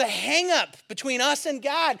 There's a hang up between us and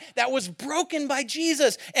God that was broken by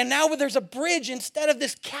Jesus. And now there's a bridge instead of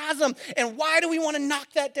this chasm. And why do we want to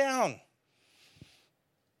knock that down?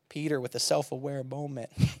 Peter with a self-aware moment.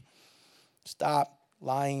 Stop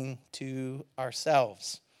lying to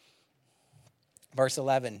ourselves. Verse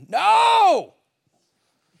 11. No!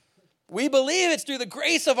 We believe it's through the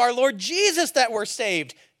grace of our Lord Jesus that we're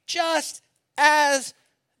saved, just as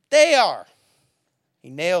they are. He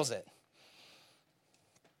nails it.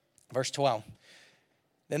 Verse 12.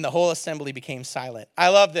 Then the whole assembly became silent. I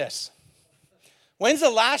love this. When's the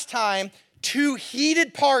last time two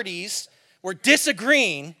heated parties were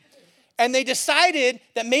disagreeing and they decided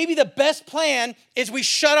that maybe the best plan is we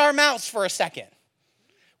shut our mouths for a second?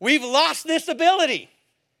 We've lost this ability.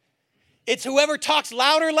 It's whoever talks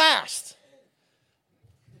louder last.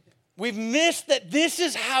 We've missed that this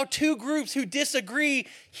is how two groups who disagree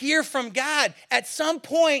hear from God. At some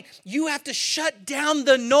point, you have to shut down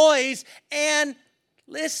the noise and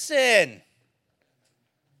listen.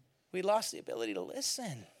 We lost the ability to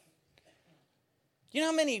listen. You know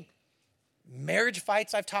how many marriage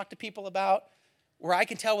fights I've talked to people about where I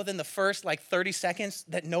can tell within the first 30 seconds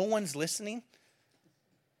that no one's listening?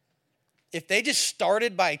 If they just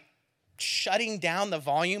started by shutting down the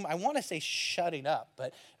volume, I want to say shutting up,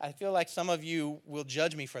 but I feel like some of you will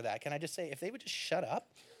judge me for that. Can I just say, if they would just shut up?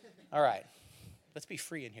 All right, let's be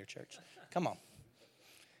free in here, church. Come on.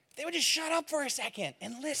 If they would just shut up for a second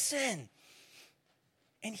and listen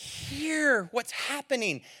and hear what's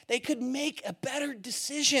happening, they could make a better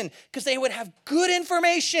decision because they would have good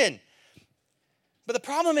information. But the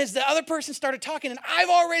problem is the other person started talking and I've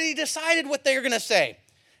already decided what they're going to say.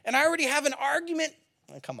 And I already have an argument.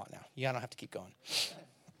 Oh, come on now. You don't have to keep going.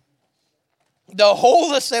 The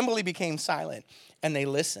whole assembly became silent and they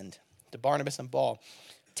listened to Barnabas and Paul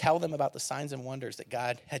tell them about the signs and wonders that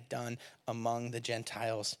God had done among the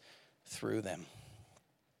Gentiles through them.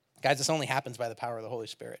 Guys, this only happens by the power of the Holy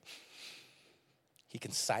Spirit. He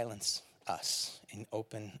can silence us and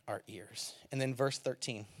open our ears. And then verse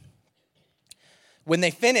 13. When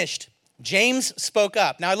they finished, James spoke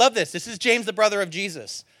up. Now I love this. This is James, the brother of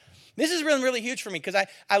Jesus. This is really, really huge for me because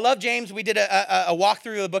I love James. We did a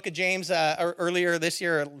walkthrough of the book of James earlier this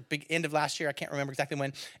year, end of last year. I can't remember exactly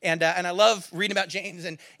when. And I love reading about James.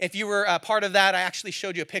 And if you were part of that, I actually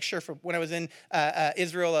showed you a picture from when I was in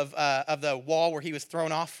Israel of the wall where he was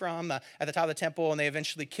thrown off from at the top of the temple, and they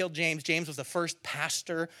eventually killed James. James was the first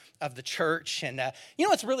pastor of the church. And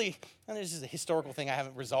it's really, and this is a historical thing I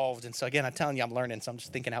haven't resolved. And so again, I'm telling you, I'm learning, so I'm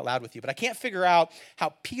just thinking out loud with you. But I can't figure out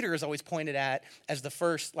how Peter is always pointed at as the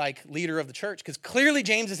first leader of the church, because clearly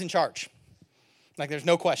James is in charge. There's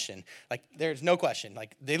no question. There's no question.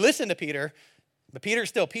 They listen to Peter, but Peter's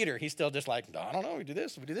still Peter. He's still just I don't know, we do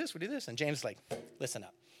this, we do this, we do this. And James is listen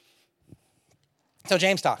up. So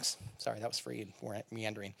James talks. Sorry, that was free and we're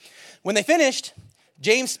meandering. When they finished,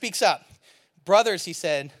 James speaks up. Brothers, he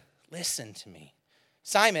said, listen to me.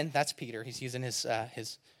 Simon, that's Peter. He's using his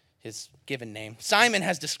given name. Simon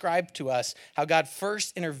has described to us how God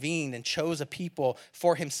first intervened and chose a people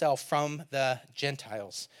for himself from the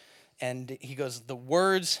Gentiles. And he goes, the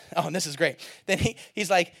words, and this is great. Then he's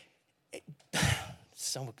like,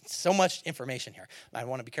 So much information here. I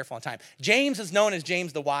want to be careful on time. James is known as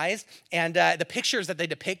James the Wise, and the pictures that they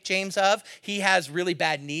depict James of, he has really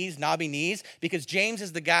bad knees, knobby knees, because James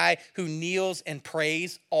is the guy who kneels and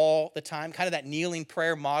prays all the time, kind of that kneeling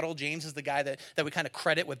prayer model. James is the guy that we kind of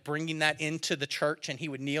credit with bringing that into the church, and he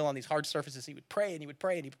would kneel on these hard surfaces. He would pray, and he would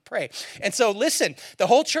pray, and he would pray. And so listen, the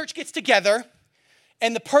whole church gets together,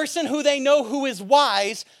 and the person who they know who is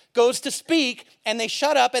wise goes to speak, and they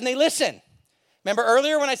shut up and they listen. Remember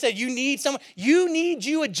earlier when I said you need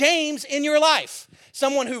you a James in your life.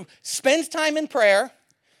 Someone who spends time in prayer,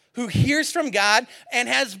 who hears from God, and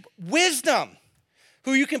has wisdom,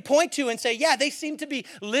 who you can point to and say, yeah, they seem to be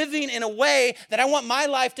living in a way that I want my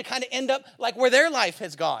life to kind of end up like where their life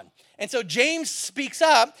has gone. And so James speaks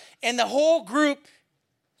up, and the whole group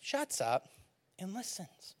shuts up and listens.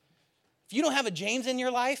 If you don't have a James in your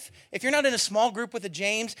life, if you're not in a small group with a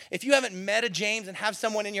James, if you haven't met a James and have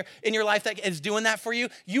someone in your life that is doing that for you,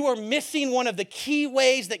 you are missing one of the key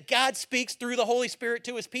ways that God speaks through the Holy Spirit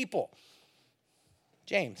to his people.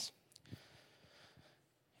 James.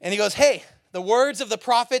 And he goes, hey, the words of the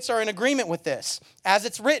prophets are in agreement with this. As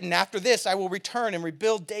it's written, after this I will return and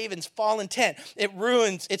rebuild David's fallen tent. Its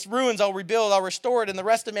ruins I'll rebuild, I'll restore it, and the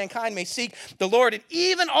rest of mankind may seek the Lord. And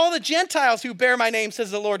even all the Gentiles who bear my name,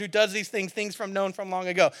 says the Lord, who does these things known from long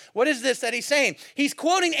ago. What is this that he's saying? He's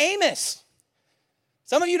quoting Amos.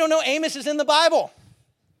 Some of you don't know Amos is in the Bible.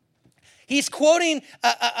 He's quoting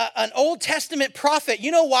an Old Testament prophet.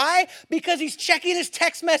 You know why? Because he's checking his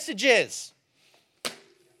text messages.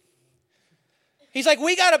 He's like,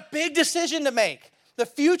 we got a big decision to make. The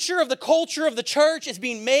future of the culture of the church is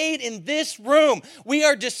being made in this room. We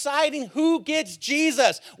are deciding who gets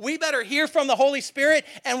Jesus. We better hear from the Holy Spirit,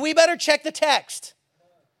 and we better check the text.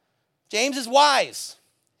 James is wise.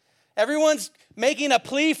 Everyone's making a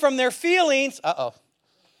plea from their feelings.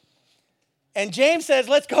 And James says,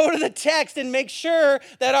 let's go to the text and make sure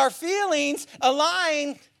that our feelings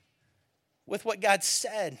align with what God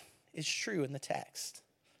said is true in the text.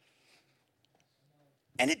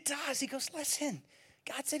 And it does. He goes, listen,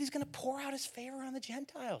 God said he's going to pour out his favor on the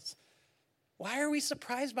Gentiles. Why are we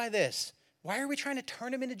surprised by this? Why are we trying to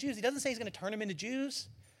turn them into Jews? He doesn't say he's going to turn them into Jews.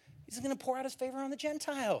 He's going to pour out his favor on the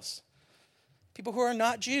Gentiles. People who are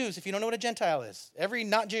not Jews, if you don't know what a Gentile is. Every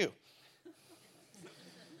not Jew.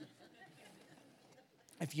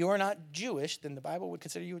 If you are not Jewish, then the Bible would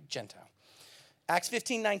consider you a Gentile. Acts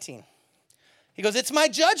 15:19. He goes, it's my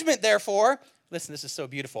judgment, therefore, listen, this is so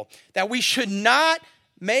beautiful, that we should not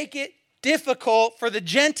make it difficult for the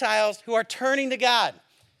Gentiles who are turning to God.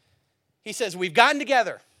 He says, we've gotten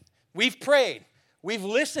together, we've prayed, we've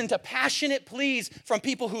listened to passionate pleas from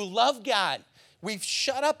people who love God. We've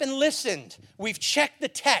shut up and listened. We've checked the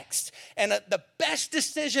text. And the best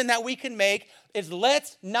decision that we can make is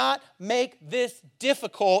let's not make this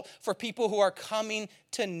difficult for people who are coming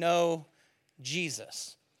to know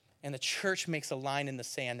Jesus. And the church makes a line in the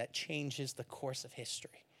sand that changes the course of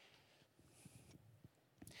history.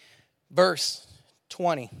 Verse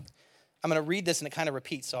 20. I'm going to read this and it kind of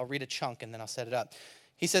repeats, so I'll read a chunk and then I'll set it up.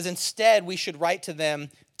 He says, instead, we should write to them,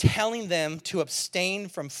 telling them to abstain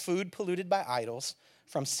from food polluted by idols,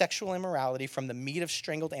 from sexual immorality, from the meat of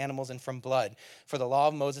strangled animals, and from blood. For the law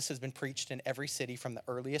of Moses has been preached in every city from the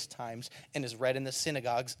earliest times and is read in the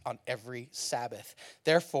synagogues on every Sabbath.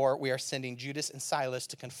 Therefore, we are sending Judas and Silas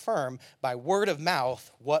to confirm by word of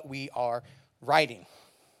mouth what we are writing.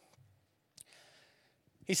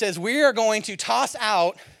 He says, we are going to toss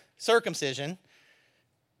out circumcision.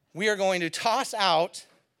 We are going to toss out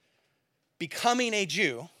becoming a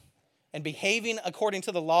Jew and behaving according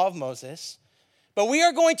to the law of Moses. But we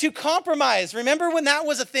are going to compromise. Remember when that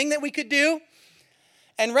was a thing that we could do?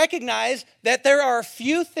 And recognize that there are a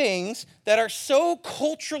few things that are so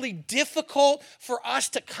culturally difficult for us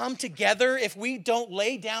to come together if we don't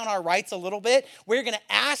lay down our rights a little bit. We're going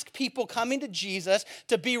to ask people coming to Jesus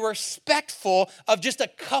to be respectful of just a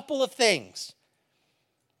couple of things.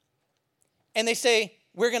 And they say,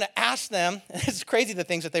 we're going to ask them, it's crazy the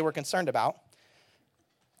things that they were concerned about.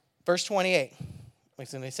 Verse 28,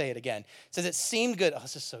 let me say it again. It says, it seemed good. Oh,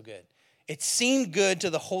 this is so good. It seemed good to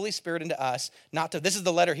the Holy Spirit and to us not to, this is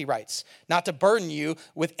the letter he writes, not to burden you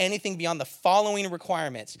with anything beyond the following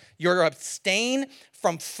requirements. You're abstain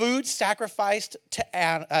from food sacrificed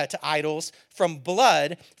to idols, from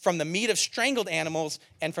blood, from the meat of strangled animals,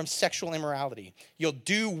 and from sexual immorality. You'll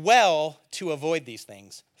do well to avoid these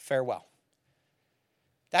things. Farewell.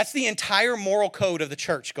 That's the entire moral code of the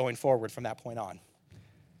church going forward from that point on.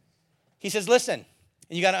 He says, listen,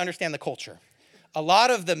 and you got to understand the culture. A lot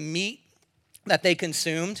of the meat that they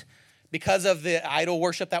consumed because of the idol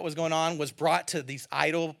worship that was going on, was brought to these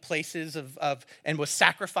idol places and was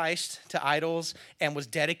sacrificed to idols and was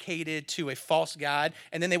dedicated to a false god.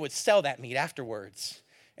 And then they would sell that meat afterwards.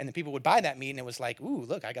 And then people would buy that meat, and it was like, ooh,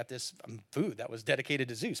 look, I got this food that was dedicated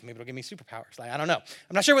to Zeus. Maybe it'll give me superpowers. Like, I don't know.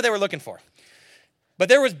 I'm not sure what they were looking for. But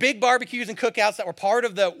there was big barbecues and cookouts that were part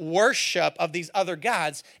of the worship of these other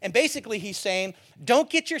gods. And basically he's saying, don't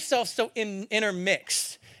get yourself so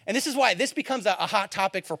intermixed. And this is why this becomes a hot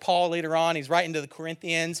topic for Paul later on. He's writing to the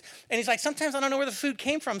Corinthians. And he's like, sometimes I don't know where the food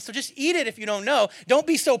came from, so just eat it if you don't know. Don't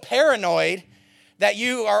be so paranoid that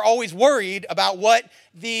you are always worried about what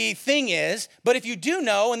the thing is. But if you do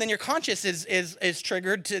know, and then your conscience is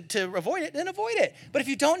triggered to avoid it, then avoid it. But if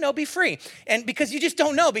you don't know, be free. And because you just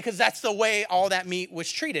don't know, because that's the way all that meat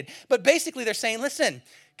was treated. But basically they're saying, listen,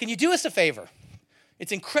 can you do us a favor?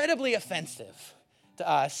 It's incredibly offensive to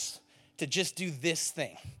us to just do this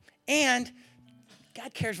thing. And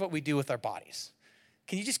God cares what we do with our bodies.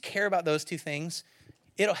 Can you just care about those two things?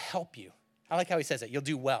 It'll help you. I like how he says it. You'll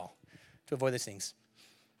do well to avoid these things.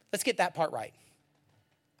 Let's get that part right.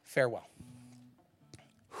 Farewell.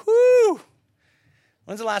 Whew.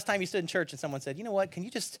 When's the last time you stood in church and someone said, you know what, can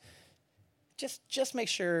you just make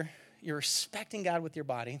sure you're respecting God with your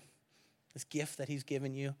body, this gift that he's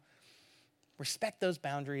given you. Respect those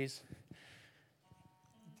boundaries.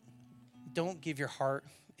 Don't give your heart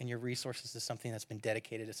and your resources to something that's been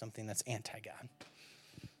dedicated to something that's anti-God.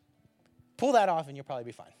 Pull that off and you'll probably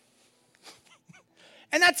be fine.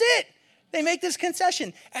 And that's it. They make this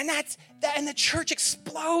concession, and and the church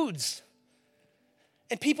explodes.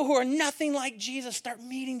 And people who are nothing like Jesus start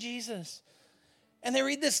meeting Jesus. And they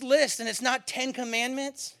read this list, and it's not 10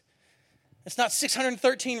 commandments. It's not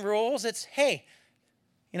 613 rules. It's, hey,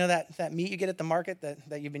 you know that meat you get at the market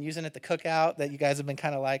that you've been using at the cookout that you guys have been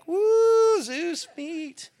kind of like, woo, Zeus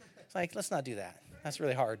meat. It's like, let's not do that. That's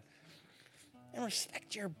really hard. And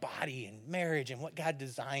respect your body and marriage and what God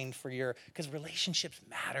designed for because relationships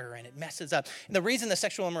matter and it messes up. And the reason the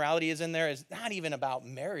sexual immorality is in there is not even about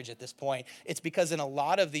marriage at this point. It's because in a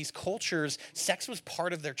lot of these cultures, sex was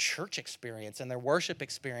part of their church experience and their worship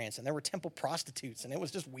experience. And there were temple prostitutes and it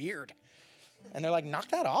was just weird. And they're like, knock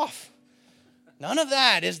that off. None of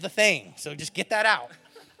that is the thing. So just get that out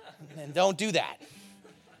and don't do that.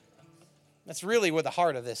 That's really where the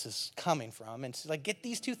heart of this is coming from. And it's like, get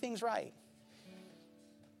these two things right.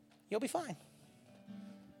 You'll be fine.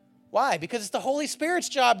 Why? Because it's the Holy Spirit's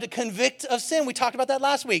job to convict of sin. We talked about that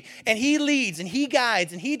last week. And he leads and he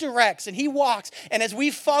guides and he directs and he walks. And as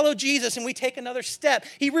we follow Jesus and we take another step,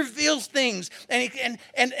 he reveals things. And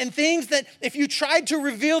things that if you tried to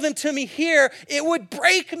reveal them to me here, it would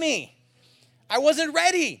break me. I wasn't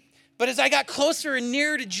ready. But as I got closer and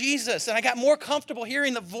nearer to Jesus and I got more comfortable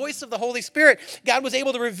hearing the voice of the Holy Spirit, God was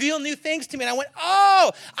able to reveal new things to me. And I went,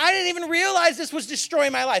 oh, I didn't even realize this was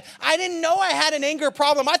destroying my life. I didn't know I had an anger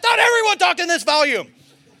problem. I thought everyone talked in this volume.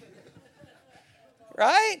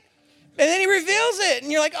 Right? And then he reveals it.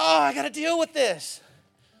 And you're like, oh, I got to deal with this.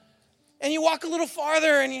 And you walk a little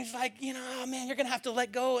farther and he's like, oh man, you're going to have to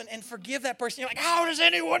let go and forgive that person. You're like, how does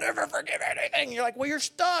anyone ever forgive anything? And you're like, well, you're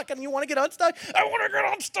stuck and you want to get unstuck? I want to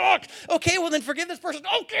get unstuck. Okay, well then forgive this person.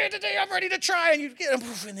 Okay, today I'm ready to try. And you get him,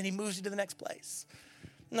 and then he moves you to the next place.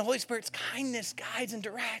 And the Holy Spirit's kindness guides and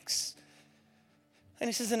directs. And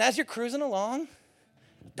he says, and as you're cruising along,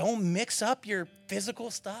 don't mix up your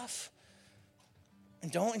physical stuff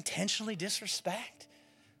and don't intentionally disrespect.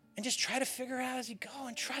 And just try to figure out as you go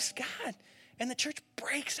and trust God. And the church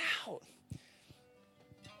breaks out.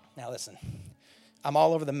 Now listen, I'm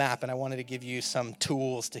all over the map and I wanted to give you some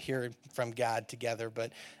tools to hear from God together,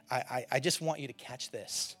 but I just want you to catch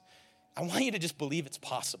this. I want you to just believe it's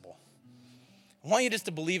possible. I want you just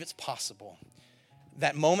to believe it's possible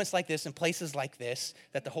that moments like this and places like this,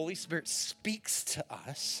 that the Holy Spirit speaks to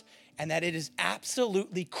us and that it is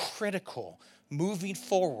absolutely critical moving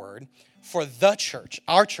forward for the church,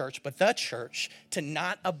 our church, but the church, to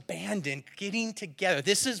not abandon getting together.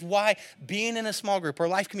 This is why being in a small group or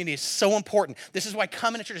life community is so important. This is why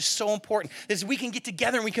coming to church is so important. This is we can get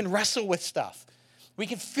together and we can wrestle with stuff. We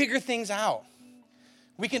can figure things out.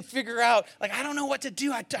 We can figure out, like, I don't know what to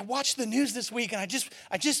do. I watched the news this week and I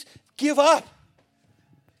just give up.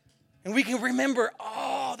 And we can remember,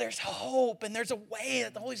 oh, there's hope and there's a way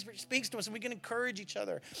that the Holy Spirit speaks to us and we can encourage each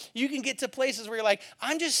other. You can get to places where you're like,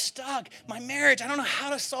 I'm just stuck. My marriage, I don't know how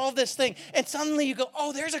to solve this thing. And suddenly you go,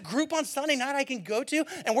 oh, there's a group on Sunday night I can go to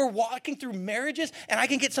and we're walking through marriages and I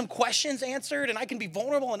can get some questions answered and I can be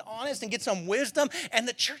vulnerable and honest and get some wisdom. And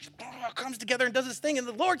the church comes together and does this thing and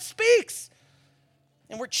the Lord speaks.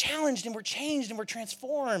 And we're challenged and we're changed and we're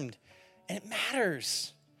transformed. And it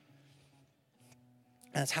matters.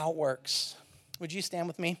 And that's how it works. Would you stand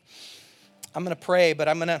with me? I'm going to pray, but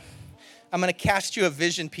I'm going to cast you a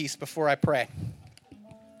vision piece before I pray.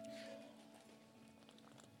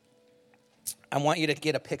 I want you to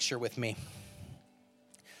get a picture with me.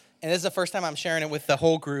 And this is the first time I'm sharing it with the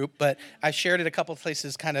whole group, but I shared it a couple of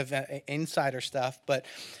places, kind of insider stuff. But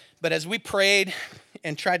as we prayed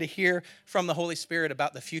and tried to hear from the Holy Spirit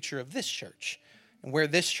about the future of this church and where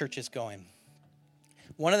this church is going,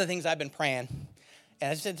 one of the things I've been praying,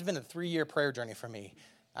 and it's been a 3-year prayer journey for me.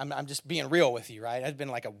 I'm just being real with you, right? It's been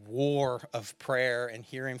like a war of prayer and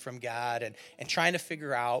hearing from God and trying to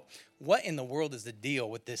figure out what in the world is the deal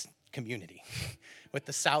with this community, with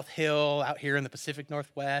the South Hill out here in the Pacific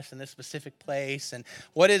Northwest and this specific place. And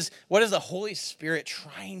what is the Holy Spirit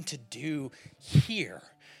trying to do here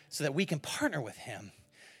so that we can partner with him,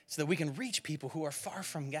 so that we can reach people who are far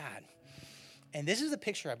from God? And this is the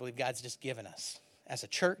picture I believe God's just given us as a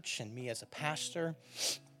church and me as a pastor.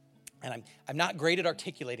 And I'm not great at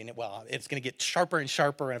articulating it well. It's going to get sharper and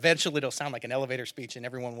sharper, and eventually it'll sound like an elevator speech, and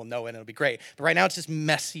everyone will know it, and it'll be great. But right now it's just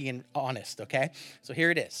messy and honest, okay? So here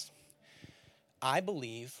it is. I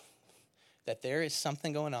believe that there is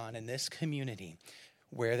something going on in this community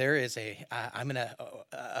where there is a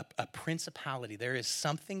principality. There is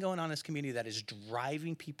something going on in this community that is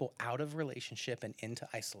driving people out of relationship and into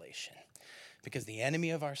isolation, because the enemy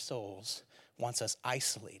of our souls wants us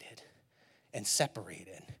isolated and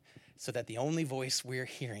separated, so that the only voice we're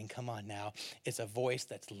hearing, come on now, is a voice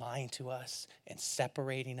that's lying to us and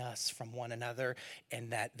separating us from one another,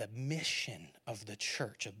 and that the mission of the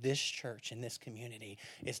church, of this church in this community,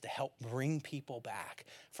 is to help bring people back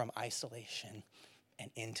from isolation and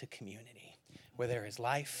into community, where there is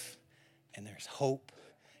life and there's hope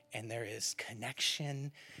and there is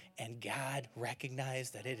connection, and God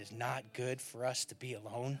recognized that it is not good for us to be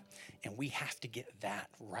alone, and we have to get that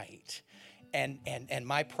right. And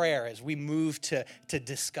my prayer as we move to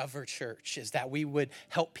discover church is that we would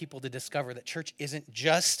help people to discover that church isn't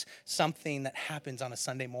just something that happens on a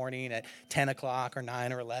Sunday morning at 10 o'clock or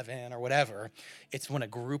 9 or 11 or whatever. It's when a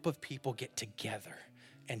group of people get together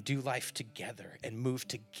and do life together and move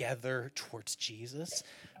together towards Jesus.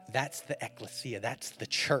 That's the ecclesia. That's the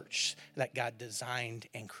church that God designed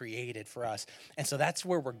and created for us. And so that's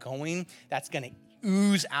where we're going. That's going to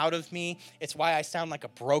ooze out of me. It's why I sound like a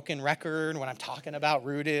broken record when I'm talking about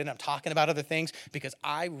Rooted and I'm talking about other things, because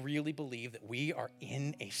I really believe that we are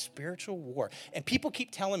in a spiritual war. And people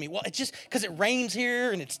keep telling me, well, it's just because it rains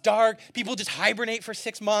here and it's dark, people just hibernate for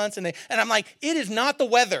 6 months. And I'm like, it is not the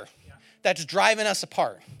weather that's driving us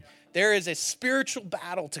apart. There is a spiritual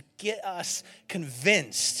battle to get us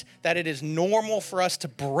convinced that it is normal for us to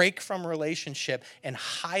break from relationship and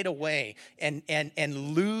hide away and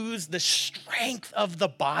lose the strength of the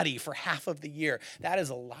body for half of the year. That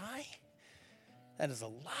is a lie. That is a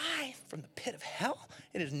lie from the pit of hell.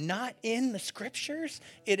 It is not in the scriptures.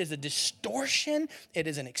 It is a distortion. It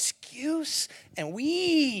is an excuse. And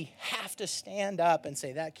we have to stand up and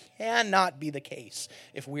say that cannot be the case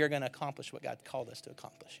if we are going to accomplish what God called us to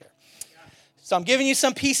accomplish here. So I'm giving you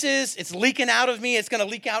some pieces. It's leaking out of me. It's going to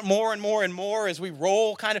leak out more and more and more as we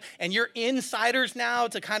roll kind of. And you're insiders now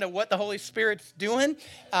to kind of what the Holy Spirit's doing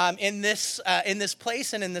in this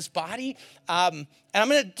place and in this body. And I'm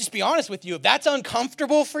going to just be honest with you. If that's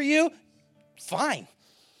uncomfortable for you, fine.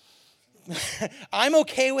 I'm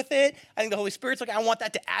okay with it. I think the Holy Spirit's okay. I want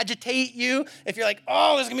that to agitate you. If you're like,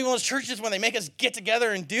 oh, there's going to be one of those churches when they make us get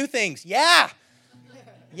together and do things. Yeah.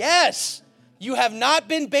 Yes. You have not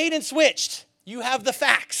been bait and switched. You have the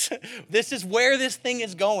facts. This is where this thing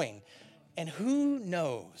is going. And who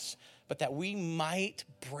knows but that we might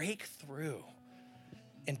break through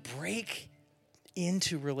and break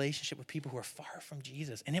into relationship with people who are far from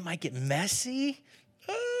Jesus. And it might get messy.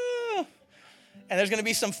 And there's going to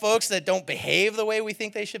be some folks that don't behave the way we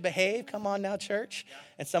think they should behave. Come on now, church.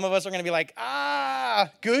 And some of us are going to be like,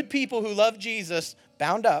 good people who love Jesus,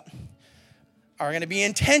 bound up, are going to be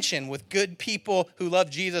in tension with good people who love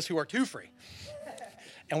Jesus who are too free.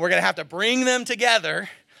 And we're going to have to bring them together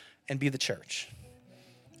and be the church.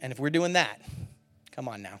 And if we're doing that, come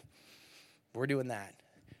on now, if we're doing that,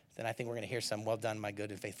 then I think we're going to hear some, well done, my good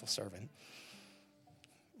and faithful servant.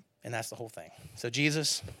 And that's the whole thing. So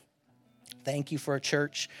Jesus, thank you for a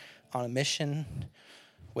church on a mission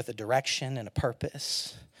with a direction and a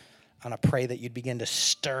purpose. And I pray that you'd begin to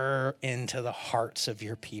stir into the hearts of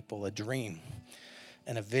your people a dream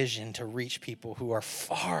and a vision to reach people who are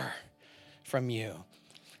far from you,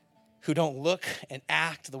 who don't look and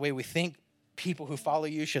act the way we think people who follow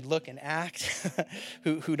you should look and act,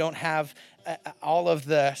 who don't have all of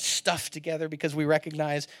the stuff together, because we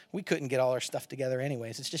recognize we couldn't get all our stuff together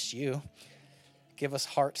anyways. It's just you. Give us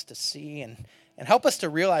hearts to see and help us to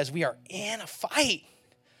realize we are in a fight.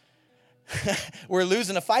 We're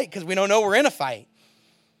losing a fight because we don't know we're in a fight.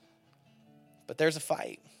 But there's a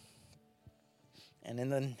fight. And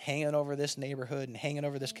then hanging over this neighborhood and hanging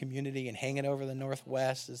over this community and hanging over the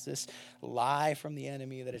Northwest is this lie from the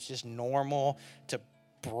enemy that it's just normal to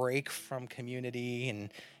break from community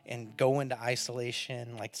and go into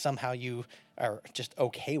isolation. Like somehow you are just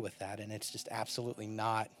okay with that. And it's just absolutely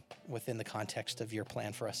not within the context of your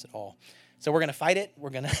plan for us at all. So we're going to fight it. We're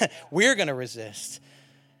going to resist.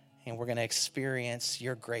 And we're going to experience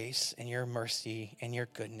your grace and your mercy and your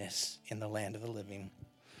goodness in the land of the living,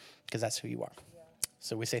 because that's who you are.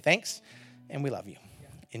 So we say thanks and we love you.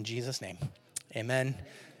 In Jesus' name, amen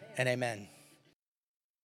and amen.